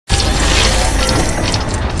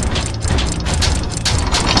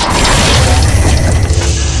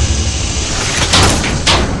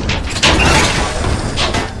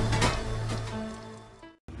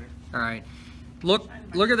Look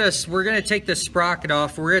at this. We're going to take this sprocket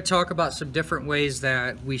off. We're going to talk about some different ways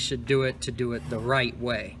that we should do it to do it the right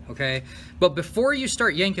way, okay? But before you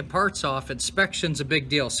start yanking parts off, inspection's a big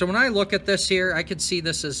deal. So when I look at this here, I can see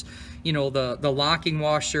this is, you know, the locking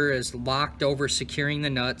washer is locked over securing the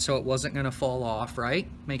nut so it wasn't going to fall off, right?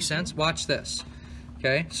 Makes sense? Watch this.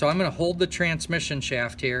 Okay, so I'm going to hold the transmission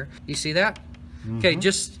shaft here. You see that? Okay,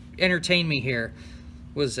 just entertain me here.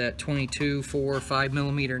 Was that 22, 4, 5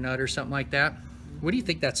 millimeter nut or something like that? What do you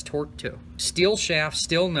think that's torqued to? Steel shaft,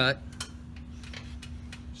 steel nut.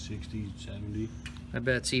 60, 70. I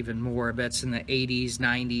bet it's even more. I bet it's in the 80s,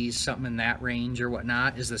 90s, something in that range or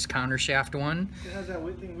whatnot. Is this counter shaft one? It has that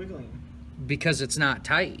thing wiggling. Because it's not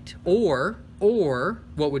tight. Or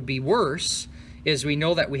what would be worse is we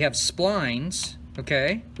know that we have splines,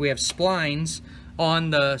 okay? We have splines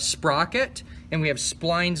on the sprocket and we have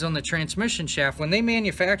splines on the transmission shaft. When they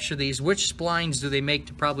manufacture these, which splines do they make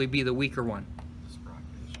to probably be the weaker one?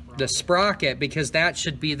 The sprocket, because that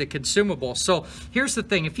should be the consumable. So here's the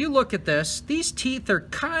thing, if you look at this, these teeth are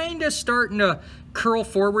kind of starting to curl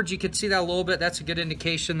forward. You can see that a little bit. That's a good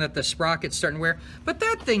indication that the sprocket's starting to wear. But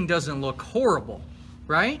that thing doesn't look horrible,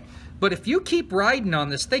 right? But if you keep riding on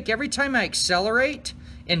this, think every time I accelerate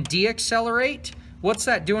and deaccelerate, what's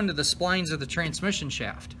that doing to the splines of the transmission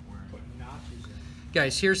shaft?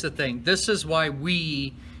 Guys, here's the thing. This is why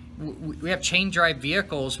we have chain drive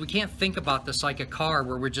vehicles. We can't think about this like a car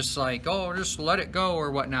where we're just like, oh, just let it go or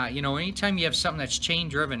whatnot. You know, anytime you have something that's chain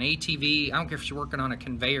driven, ATV, I don't care if you're working on a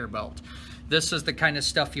conveyor belt, this is the kind of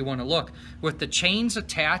stuff you want to look. With the chains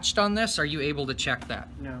attached on this, are you able to check that?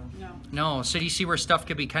 No. No. So do you see where stuff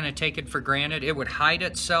could be kind of taken for granted? It would hide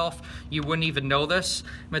itself. You wouldn't even know this.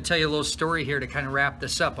 I'm going to tell you a little story here to kind of wrap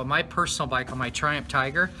this up. On my personal bike, on my Triumph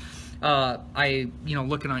Tiger,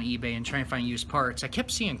 looking on eBay and trying to find used parts, I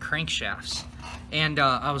kept seeing crankshafts. And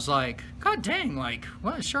I was like, God dang, like,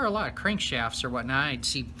 well, sure, a lot of crankshafts or whatnot. I'd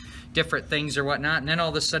see different things or whatnot. And then all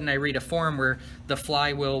of a sudden I read a forum where the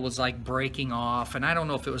flywheel was like breaking off. And I don't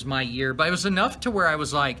know if it was my year, but it was enough to where I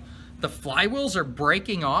was like, the flywheels are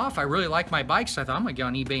breaking off. I really like my bike, so I thought I'm gonna go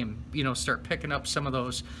on eBay and, you know, start picking up some of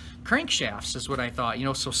those crankshafts is what I thought, you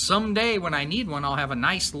know, so someday when I need one, I'll have a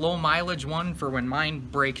nice low mileage one for when mine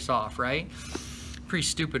breaks off, right? Pretty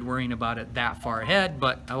stupid worrying about it that far ahead,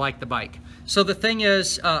 but I like the bike. So the thing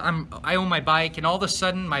is, I own my bike, and all of a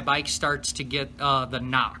sudden my bike starts to get the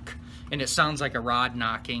knock, and it sounds like a rod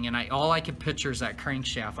knocking, and all I could picture is that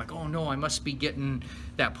crankshaft, like, oh no, I must be getting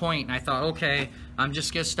that point. And I thought, okay, I'm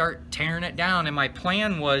just gonna start tearing it down, and my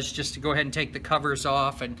plan was just to go ahead and take the covers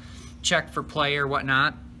off and check for play or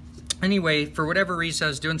whatnot. Anyway, for whatever reason, I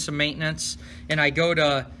was doing some maintenance, and I go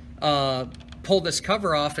to pull this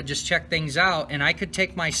cover off and just check things out, and I could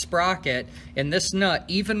take my sprocket, and this nut,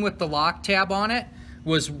 even with the lock tab on it,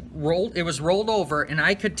 was rolled over, and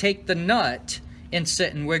I could take the nut and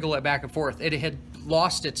sit and wiggle it back and forth. It had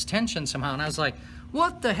lost its tension somehow, and I was like,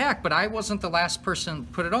 what the heck? But I wasn't the last person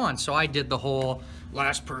to put it on, so I did the whole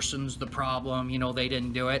last person's the problem, you know, they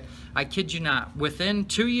didn't do it. I kid you not, within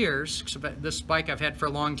 2 years, this bike I've had for a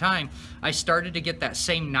long time, I started to get that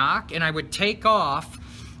same knock, and I would take off,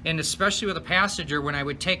 and especially with a passenger, when I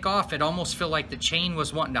would take off, it almost felt like the chain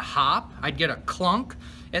was wanting to hop. I'd get a clunk,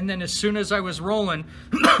 and then as soon as I was rolling,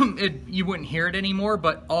 you wouldn't hear it anymore,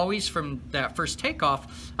 but always from that first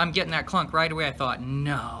takeoff, I'm getting that clunk right away. I thought,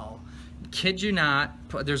 no, kid you not,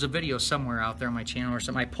 there's a video somewhere out there on my channel or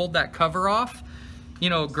something. I pulled that cover off, you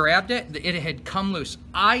know, grabbed it, it had come loose.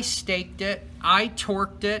 I staked it, I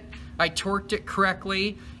torqued it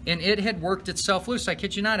correctly, and it had worked itself loose. I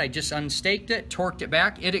kid you not, I just unstaked it, torqued it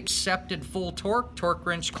back, it accepted full torque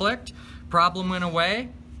wrench clicked, problem went away.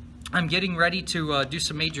 I'm getting ready to do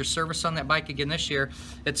some major service on that bike again this year.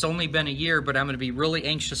 It's only been a year, but I'm going to be really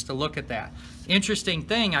anxious to look at that. Interesting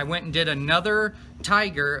thing, I went and did another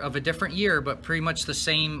Tiger of a different year, but pretty much the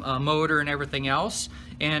same motor and everything else.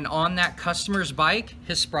 And on that customer's bike,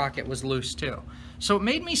 his sprocket was loose too. So it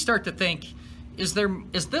made me start to think, is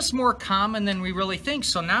this more common than we really think?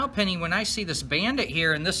 So now, Penny, when I see this bandit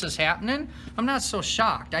here and this is happening, I'm not so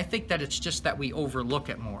shocked. I think that it's just that we overlook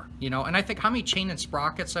it more, you know? And I think how many chain and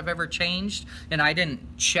sprockets I've ever changed and I didn't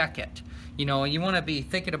check it. You know, you want to be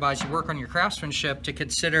thinking about as you work on your craftsmanship to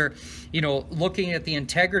consider, you know, looking at the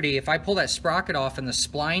integrity. If I pull that sprocket off and the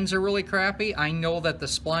splines are really crappy, I know that the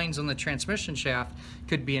splines on the transmission shaft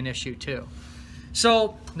could be an issue too.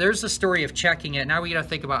 So there's the story of checking it. Now we got to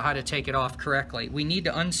think about how to take it off correctly. We need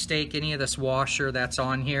to unstake any of this washer that's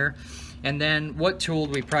on here. And then what tool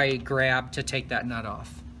do we probably grab to take that nut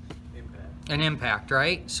off? Impact. An impact,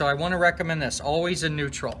 right? So I want to recommend this. Always in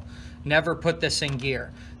neutral. Never put this in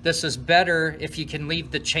gear. This is better if you can leave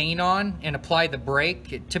the chain on and apply the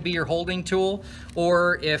brake to be your holding tool,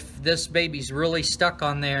 or if this baby's really stuck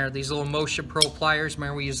on there, these little Motion Pro pliers,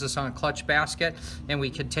 remember we use this on a clutch basket, and we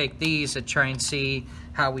could take these and try and see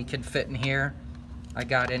how we could fit in here. I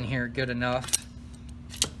got in here good enough.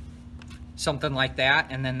 Something like that,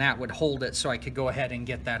 and then that would hold it so I could go ahead and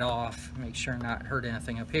get that off, make sure not hurt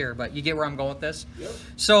anything up here. But you get where I'm going with this? Yep.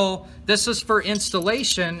 So this is for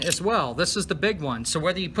installation as well. This is the big one. So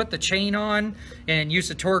whether you put the chain on and use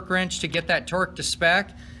a torque wrench to get that torque to spec,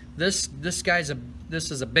 this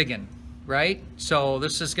is a big one, right? So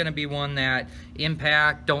this is going to be one that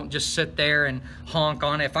impact, don't just sit there and honk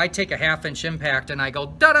on it. If I take a 1/2 inch impact and I go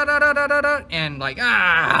da da da da da da da and like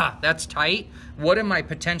that's tight, what am I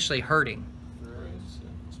potentially hurting?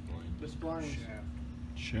 The splines.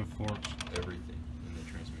 Shift forks. Everything in the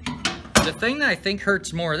transmission. The thing that I think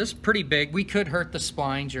hurts more, this is pretty big. We could hurt the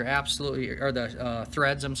splines, you're absolutely, or the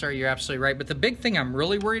threads, I'm sorry, you're absolutely right. But the big thing I'm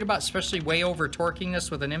really worried about, especially way over torquing this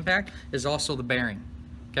with an impact, is also the bearing.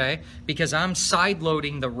 Okay, because I'm side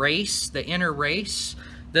loading the race, the inner race.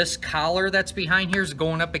 This collar that's behind here is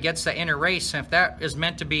going up against the inner race, and if that is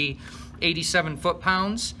meant to be 87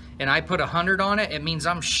 foot-pounds and I put 100 on it, it means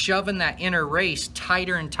I'm shoving that inner race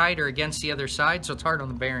tighter and tighter against the other side, so it's hard on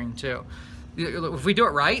the bearing too. If we do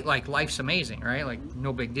it right, like, life's amazing, right? Like,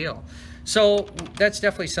 no big deal. So that's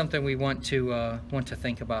definitely something we want to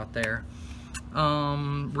think about there.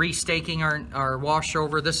 Restaking our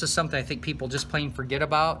washover. This is something I think people just plain forget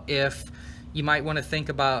about. If you might want to think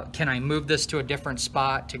about, can I move this to a different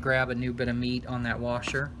spot to grab a new bit of meat on that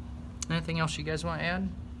washer? Anything else you guys want to add?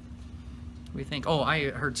 We think, oh, I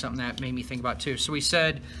heard something that made me think about too. So we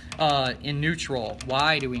said in neutral.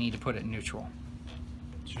 Why do we need to put it in neutral?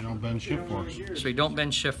 So you don't bend shift forks. So we don't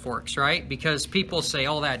bend shift forks, right? Because people say,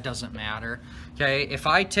 oh, that doesn't matter. Okay, if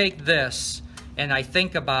I take this and I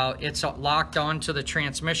think about it's locked onto the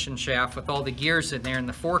transmission shaft with all the gears in there and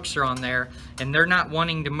the forks are on there and they're not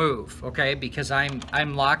wanting to move, okay, because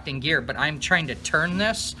I'm locked in gear, but I'm trying to turn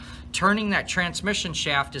this. Turning that transmission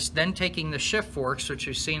shaft is then taking the shift forks, which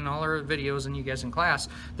you've seen in all our videos and you guys in class,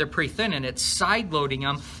 they're pretty thin, and it's side loading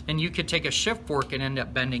them, and you could take a shift fork and end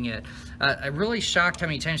up bending it. I'm really shocked how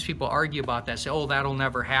many times people argue about that, say, oh, that'll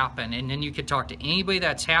never happen, and then you could talk to anybody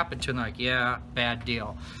that's happened to and like, yeah, bad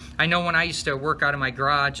deal. I know when I used to work out of my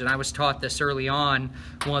garage, and I was taught this early on,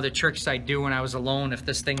 one of the tricks I'd do when I was alone, if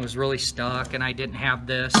this thing was really stuck and I didn't have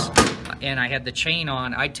this, and I had the chain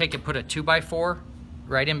on, I'd take and put a 2x4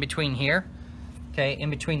 right in between here, okay, in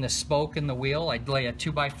between the spoke and the wheel. I'd lay a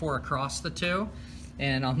 2x4 across the two,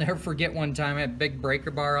 and I'll never forget one time I had a big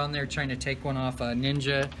breaker bar on there trying to take one off a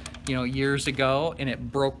Ninja, you know, years ago, and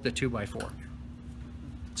it broke the 2x4.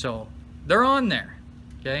 So they're on there,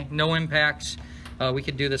 okay, no impacts. We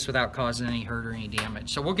could do this without causing any hurt or any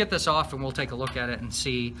damage. So we'll get this off and we'll take a look at it and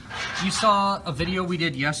see. You saw a video we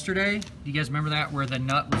did yesterday. Do you guys remember that, where the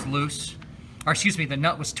nut was loose? Or excuse me, the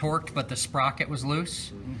nut was torqued, but the sprocket was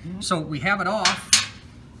loose. Mm-hmm. So we have it off,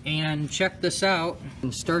 and check this out,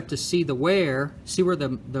 and start to see the wear. See where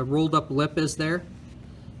the rolled up lip is there?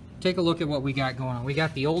 Take a look at what we got going on. We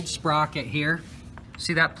got the old sprocket here.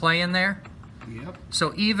 See that play in there? Yep.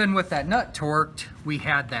 So even with that nut torqued, we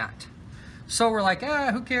had that. So we're like,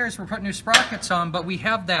 who cares? We're putting new sprockets on, but we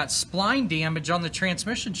have that spline damage on the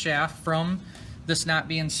transmission shaft from this not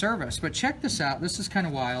being serviced. But check this out. This is kind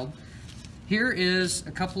of wild. Here is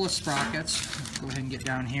a couple of sprockets. Let's go ahead and get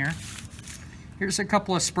down here. Here's a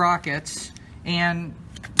couple of sprockets, and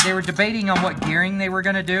they were debating on what gearing they were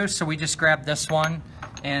going to do, so we just grabbed this one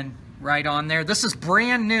and right on there. This is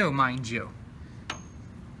brand new, mind you.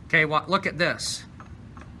 Okay, well, look at this.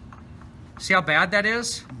 See how bad that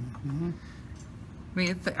is? Mm-hmm. I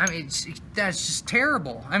mean, that's just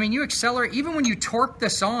terrible. I mean, you accelerate, even when you torque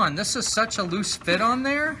this on, this is such a loose fit on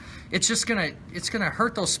there, it's gonna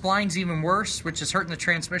hurt those splines even worse, which is hurting the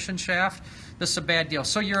transmission shaft. This is a bad deal.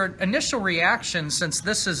 So your initial reaction, since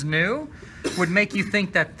this is new, would make you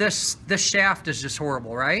think that this shaft is just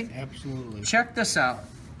horrible, right? Absolutely. Check this out.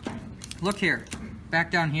 Look here,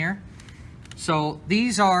 back down here. So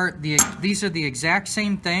these are the exact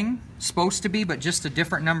same thing, supposed to be, but just a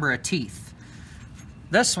different number of teeth.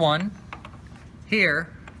 This one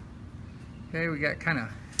here, okay, we got kind of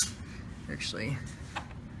actually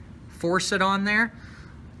force it on there.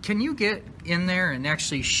 Can you get in there and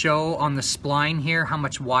actually show on the spline here how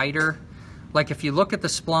much wider? Like if you look at the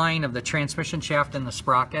spline of the transmission shaft and the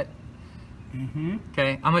sprocket. Mm-hmm.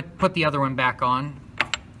 Okay, I'm gonna put the other one back on.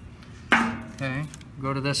 Okay,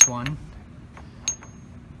 go to this one. Do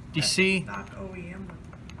you see? Not OEM.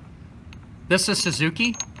 This is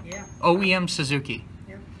Suzuki? Yeah. OEM Suzuki.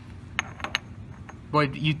 Boy,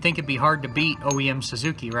 you'd think it'd be hard to beat OEM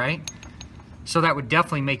Suzuki, right? So that would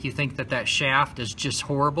definitely make you think that that shaft is just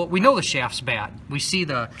horrible. We know the shaft's bad. We see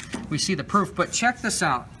the proof, but check this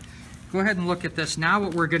out. Go ahead and look at this. Now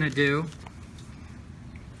what we're gonna do,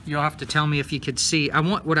 you'll have to tell me if you could see.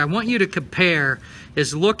 What I want you to compare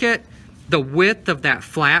is look at the width of that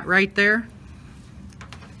flat right there.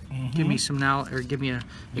 Give me some now, or give me a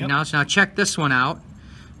acknowledge. Now check this one out.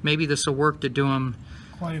 Maybe this will work to do them.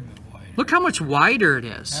 Quite a bit wider. Look how much wider it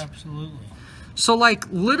is. Absolutely. So like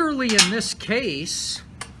literally in this case,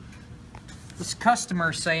 this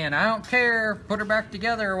customer saying, I don't care, put her back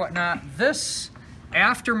together or whatnot. This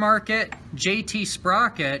aftermarket JT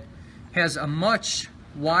sprocket has a much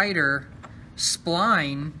wider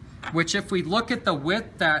spline, which if we look at the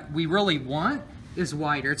width that we really want is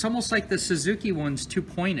wider. It's almost like the Suzuki one's too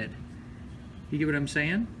pointed. You get what I'm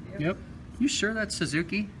saying? Yep. You sure that's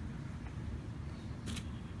Suzuki?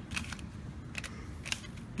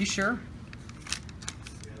 You sure?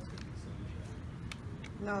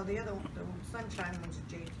 No, the other one, the Sunshine one's a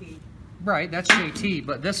JT. Right, that's JT,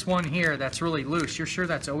 but this one here that's really loose, you're sure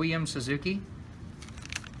that's OEM Suzuki?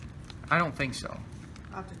 I don't think so.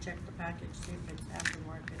 I'll have to check the package, see if it's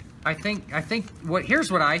aftermarket.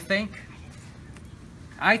 Here's what I think.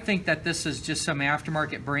 I think that this is just some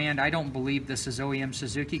aftermarket brand. I don't believe this is OEM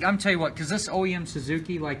Suzuki. I'm tell you what, because this OEM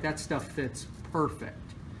Suzuki, like that stuff fits perfect,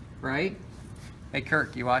 right? Hey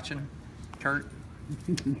Kirk, you watching? Kurt?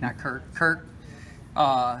 Not Kurt. Kurt?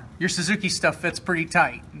 Your Suzuki stuff fits pretty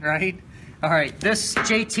tight, right? All right, this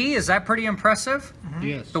JT, is that pretty impressive? Mm-hmm.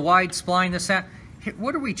 Yes. The wide spline, this, that.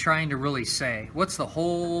 What are we trying to really say? What's the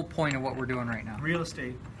whole point of what we're doing right now? Real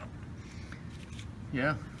estate.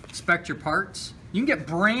 Yeah. Inspect your parts. You can get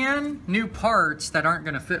brand new parts that aren't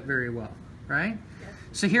going to fit very well, right? Yeah.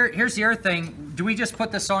 So here's the other thing. Do we just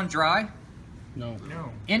put this on dry? No.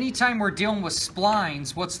 No. Anytime we're dealing with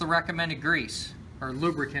splines, what's the recommended grease? Or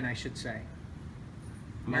lubricant, I should say.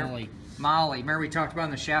 Molly. Molly. Remember we talked about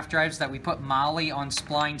in the shaft drives that we put Molly on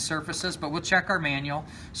spline surfaces, but we'll check our manual.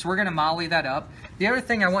 So we're going to Molly that up. The other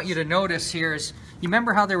thing I want you to notice here is, you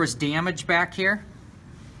remember how there was damage back here?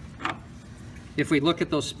 If we look at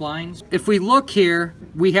those splines, if we look here,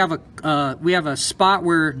 we have a spot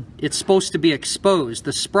where it's supposed to be exposed.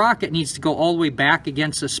 The sprocket needs to go all the way back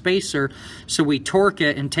against the spacer, so we torque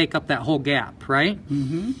it and take up that whole gap, right?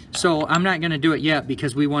 Mm-hmm. So I'm not going to do it yet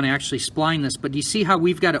because we want to actually spline this. But do you see how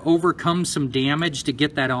we've got to overcome some damage to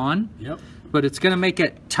get that on? Yep. But it's going to make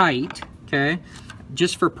it tight, okay?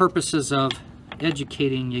 Just for purposes of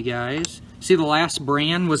educating you guys. See, the last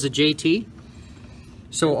brand was a JT.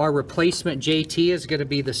 So our replacement JT is going to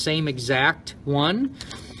be the same exact one.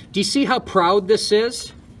 Do you see how proud this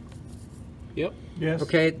is? Yep. Yes.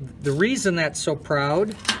 Okay, the reason that's so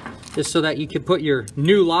proud is so that you can put your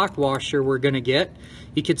new lock washer we're going to get.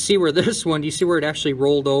 You can see where this one, do you see where it actually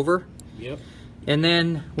rolled over? Yep. And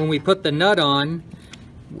then when we put the nut on,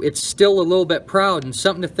 it's still a little bit proud, and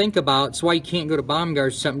something to think about. It's why you can't go to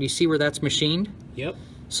Baumgart's or something. Do you see where that's machined? Yep.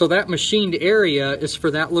 So that machined area is for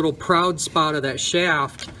that little proud spot of that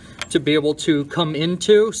shaft to be able to come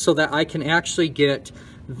into, so that I can actually get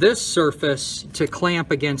this surface to clamp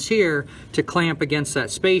against here, to clamp against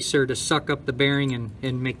that spacer to suck up the bearing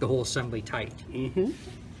and make the whole assembly tight. Mm-hmm.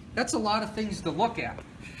 That's a lot of things to look at.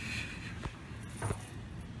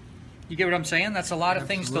 You get what I'm saying? That's a lot of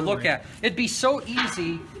things to look at. It'd be so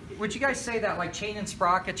easy. Would you guys say that, like chain and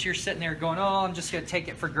sprockets, you're sitting there going, oh, I'm just going to take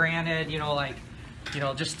it for granted, you know, like, you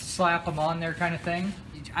know, just slap them on there kind of thing?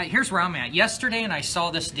 Here's where I'm at. Yesterday, and I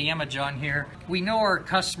saw this damage on here. We know our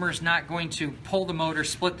customer's not going to pull the motor,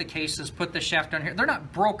 split the cases, put the shaft on here. They're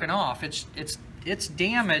not broken off. It's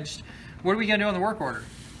damaged. What are we going to do on the work order?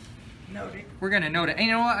 Note it. We're going to note it. And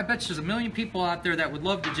you know what? I bet there's a million people out there that would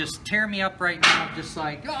love to just tear me up right now, just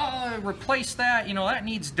like, oh, replace that. You know, that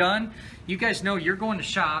needs done. You guys know you're going to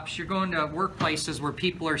shops, you're going to workplaces where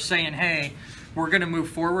people are saying, hey, we're going to move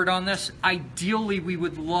forward on this. Ideally, we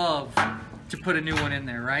would love to put a new one in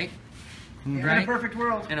there, right? In Right? a perfect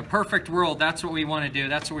world. In a perfect world, that's what we want to do.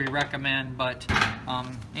 That's what we recommend. But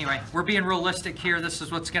anyway, we're being realistic here. This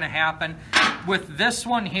is what's going to happen. With this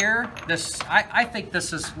one here, I think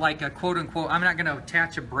this is like a quote-unquote, I'm not going to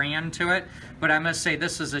attach a brand to it, but I'm going to say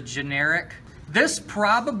this is a generic. This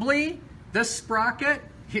sprocket,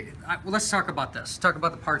 here, let's talk about this. Talk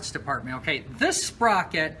about the parts department. Okay, this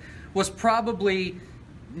sprocket was probably,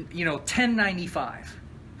 you know, $10.95,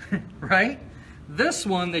 right? This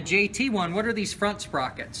one, the JT one, what are these front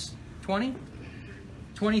sprockets? 20,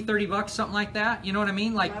 30 bucks, something like that? You know what I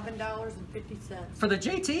mean? Like $11.50. for the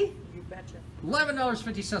JT? You betcha.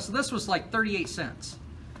 $11.50. So this was like 38 cents.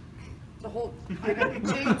 The whole, I got a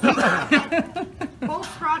chain. Both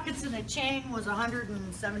sprockets and a chain was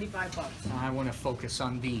 $175. I want to focus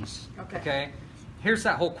on these. Okay. Here's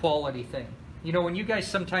that whole quality thing. You know, when you guys,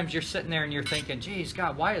 sometimes you're sitting there and you're thinking, geez,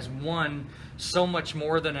 God, why is one so much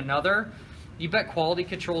more than another? You bet quality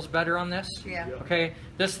control's better on this? Yeah. Okay,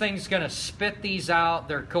 this thing's gonna spit these out.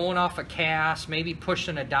 They're going off a cast, maybe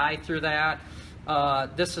pushing a die through that.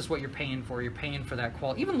 This is what you're paying for. You're paying for that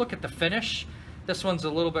quality. Even look at the finish. This one's a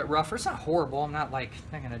little bit rougher. It's not horrible. I'm not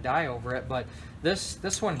gonna die over it, but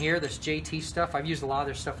this one here, this JT stuff, I've used a lot of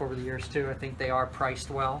their stuff over the years too. I think they are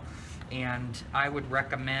priced well, and I would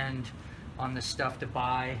recommend on this stuff to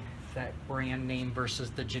buy that brand name versus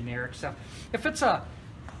the generic stuff. If it's a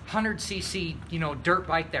 100cc, you know, dirt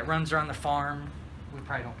bike that runs around the farm, we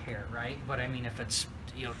probably don't care, right? But I mean, if it's,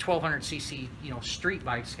 you know, 1200cc, you know, street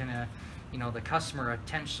bike's gonna, you know, the customer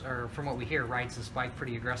attention, or from what we hear, rides this bike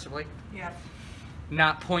pretty aggressively. Yes.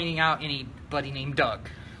 Not pointing out anybody named Doug,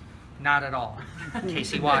 not at all. In case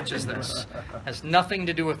he watches this, has nothing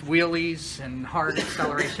to do with wheelies and hard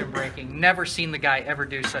acceleration braking. Never seen the guy ever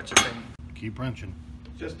do such a thing. Keep wrenching.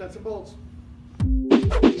 Just nuts and bolts.